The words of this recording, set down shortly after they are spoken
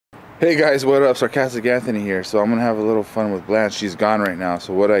Hey guys, what up? Sarcastic Anthony here. So I'm gonna have a little fun with Blanche. She's gone right now.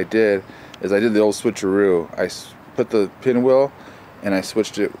 So what I did is I did the old switcheroo. I put the pinwheel and I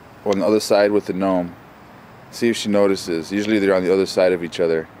switched it on the other side with the gnome. See if she notices. Usually they're on the other side of each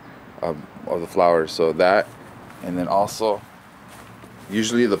other, of the flowers. So that, and then also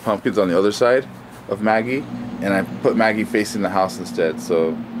usually the pumpkin's on the other side of Maggie, and I put Maggie facing the house instead.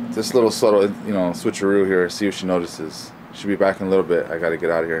 So this little subtle, switcheroo here. See if she notices. She'll be back in a little bit. I gotta get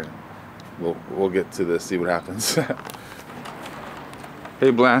out of here. We'll get to this, see what happens.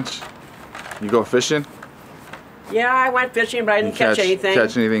 Hey Blanche, you go fishing? Yeah, I went fishing, but I didn't catch anything.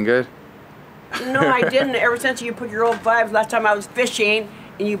 Catch anything good? No, I didn't. Ever since you put your old vibes, last time I was fishing,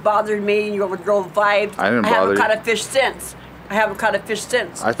 and you bothered me, and you with your old vibes. I didn't bother you. I haven't caught a fish since. I haven't caught a fish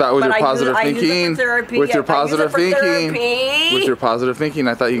since. I thought with your positive thinking, with your positive thinking,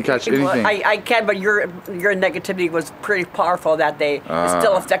 I thought you could catch anything. I can, but your negativity was pretty powerful that day. It's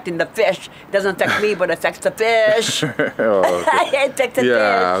still affecting the fish. It doesn't affect me, but it affects the fish. Oh, okay. It affects the fish.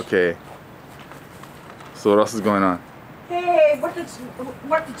 Yeah, okay. So what else is going on? Hey, what the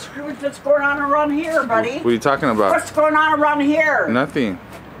screw that's going on around here, buddy? What are you talking about? What's going on around here? Nothing.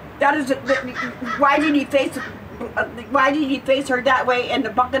 That is, why did he face her that way, and the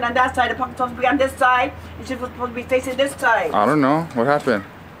pumpkin on that side? The pumpkin's supposed to be on this side, and she's supposed to be facing this side. I don't know. What happened?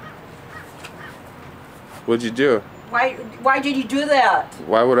 What'd you do? Why did you do that?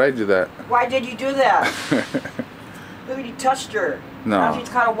 Why would I do that? Why did you do that? Look, you touched her. No. Now she's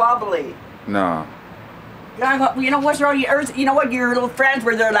kind of wobbly. No. You know what's wrong? You know what? Your little friends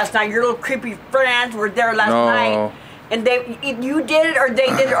were there last night. Your little creepy friends were there last night. And you did it, or they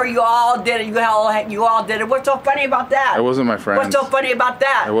did it, or you all did it. You all did it. What's so funny about that? It wasn't my friends. What's so funny about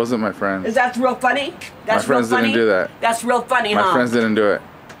that? It wasn't my friends. Is that real funny? That's my friends didn't do that. That's real funny, huh? My friends didn't do it.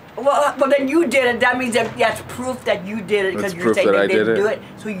 Well, then you did it. That means that's proof that you did it, because you're saying they didn't do it.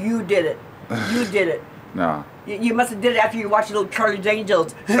 So you did it. You did it. No. You must have did it after you watched little Charlie's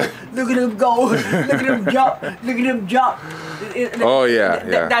Angels. Look at him go. Look at him jump. Look at him jump. Oh,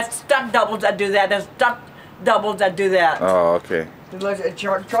 yeah. That's stunt doubles that do that. That's stunt doubles that do that. Oh, okay.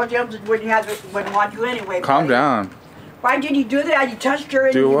 Charlie Angels wouldn't want you anyway. Calm down. Why did you do that? You touched her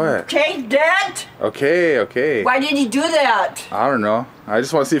and do what? Changed it. Okay. Why did you do that? I don't know. I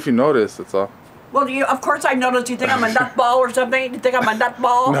just want to see if you notice, that's all. Well, of course I noticed. You think I'm a nutball or something? You think I'm a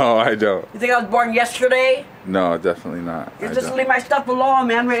nutball? No, I don't. You think I was born yesterday? No, definitely not. You just leave my stuff alone,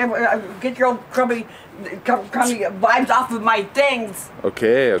 man. Get your old crummy vibes off of my things.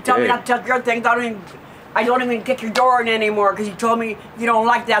 Okay. Tell me not to touch your things. I don't even kick your door in anymore, because you told me you don't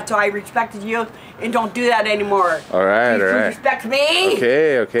like that, so I respected you and don't do that anymore. All right. Respect me.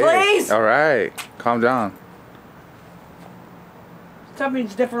 Okay. Please. All right. Calm down.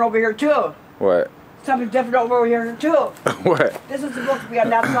 Something's different over here too. What? Something's different over here too. What? This is supposed to be on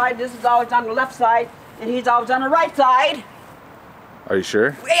that side. This is always on the left side, and he's always on the right side. Are you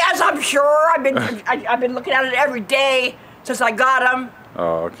sure? Yes, I'm sure. I've been looking at it every day since I got him.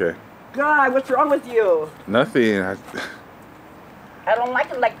 Oh, okay. God, what's wrong with you? Nothing. I don't like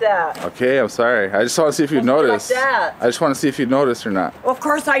it like that. Okay, I'm sorry. I just want to see if you noticed. Like that. I just want to see if you noticed or not. Well, of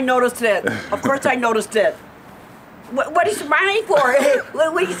course I noticed it. Of course I noticed it. What are you smiling for?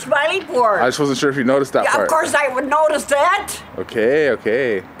 What are you smiling for? I just wasn't sure if you noticed that part. Of course I would notice that.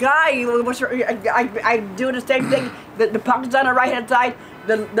 Okay. Guy, I do the same thing. The pumpkin's on the right hand side.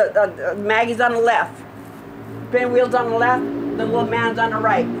 The Maggie's on the left. Pinwheel's on the left. The little man's on the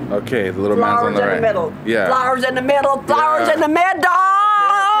right. Okay, the little man's on the right. Flowers in the middle. Yeah. Flowers in the middle. Flowers in the middle.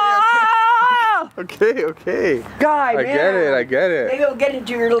 Okay. Guy, I get it. Maybe it'll get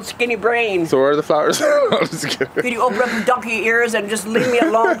into your little skinny brain. So where are the flowers? I'm just kidding. Could you open up your donkey ears and just leave me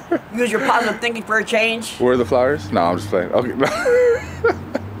alone? Use your positive thinking for a change. Where are the flowers? No, I'm just playing. Okay.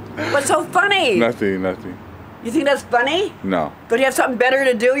 What's so funny? Nothing. You think that's funny? No. Don't you have something better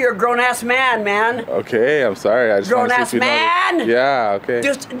to do? You're a grown-ass man, man. Okay, I'm sorry. I just want to see if you grown-ass man? Yeah, okay.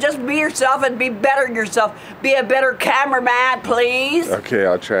 Just be yourself and be better yourself. Be a better cameraman, please. Okay,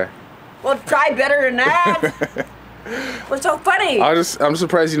 I'll try. Well, try better than that. What's so funny? I'm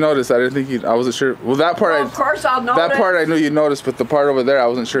surprised you noticed. I didn't think I wasn't sure. Well, that part of course I'll notice. That part I knew you noticed, but the part over there I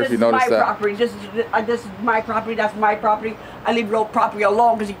wasn't sure if you noticed that. This is my property. This is my property. That's my property. I leave your property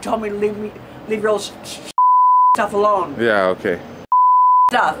alone because he told me to leave your stuff alone. Yeah, okay.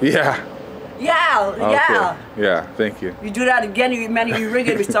 Stuff. Yeah. Yeah. Yeah, thank you. You do that again, you're really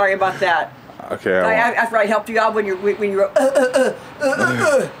gonna be sorry about that. Okay. After I helped you out when you were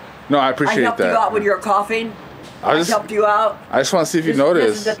No, I appreciate that. I helped you out when you were coughing. I helped you out. I just want to see if you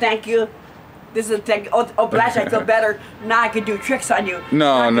noticed. This is a thank you. This is a thank you. Oh, Blanch, I feel better. Now I can do tricks on you.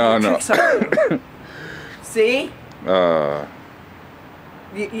 No. Tricks on you. See?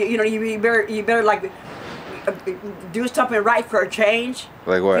 you better like do something right for a change.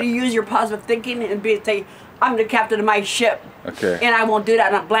 Like what? You use your positive thinking and say, I'm the captain of my ship. Okay. And I won't do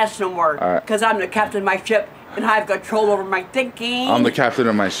that on Blanch no more. All right. Because I'm the captain of my ship and I have control over my thinking. I'm the captain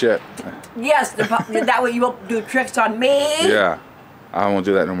of my ship. Yes, that way you won't do tricks on me. Yeah. I won't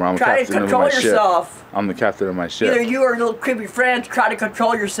do that no more. I'm try the captain to control of my yourself. ship. I'm the captain of my ship. Either you or little creepy friends try to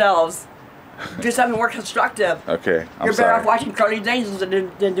control yourselves. Do something more constructive. Okay, You're better off watching Charlie's Angels than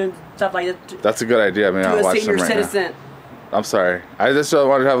doing stuff like that. That's a good idea. I mean, I'll watch them right citizen. now. I'm sorry. I just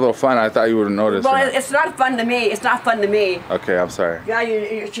wanted to have a little fun. I thought you would have noticed. Well, it's not fun to me. It's not fun to me. Okay, I'm sorry.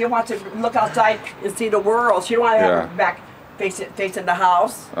 Yeah, she wants to look outside and see the world. She don't want to have her back facing the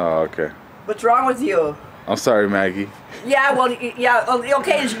house. Oh, okay. What's wrong with you? I'm sorry, Maggie. Yeah, well, yeah,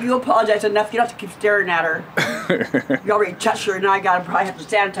 okay, you apologize enough. You don't have to keep staring at her. You already touched her, and now I probably have to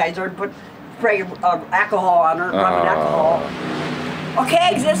sanitize her and spray alcohol on her, rubbing alcohol.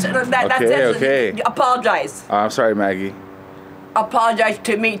 Okay, that's it. Okay. Apologize. I'm sorry, Maggie. Apologize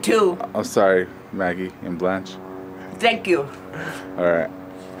to me, too. I'm sorry, Maggie and Blanche. Thank you. All right.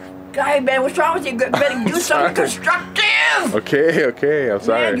 God, man, what's wrong with you? Better do something constructive. Okay, I'm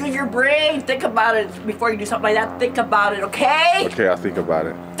sorry. Man, use your brain. Think about it before you do something like that. Think about it, okay? Okay, I'll think about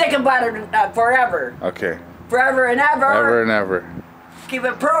it. Think about it forever. Okay. Forever and ever. Ever and ever. Keep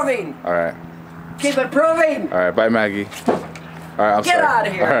improving. All right. Keep improving. All right, bye, Maggie. All right, I'm sorry. Get out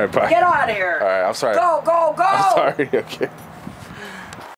of here. All right, bye. Get out of here. All right, I'm sorry. Go. I'm sorry, okay.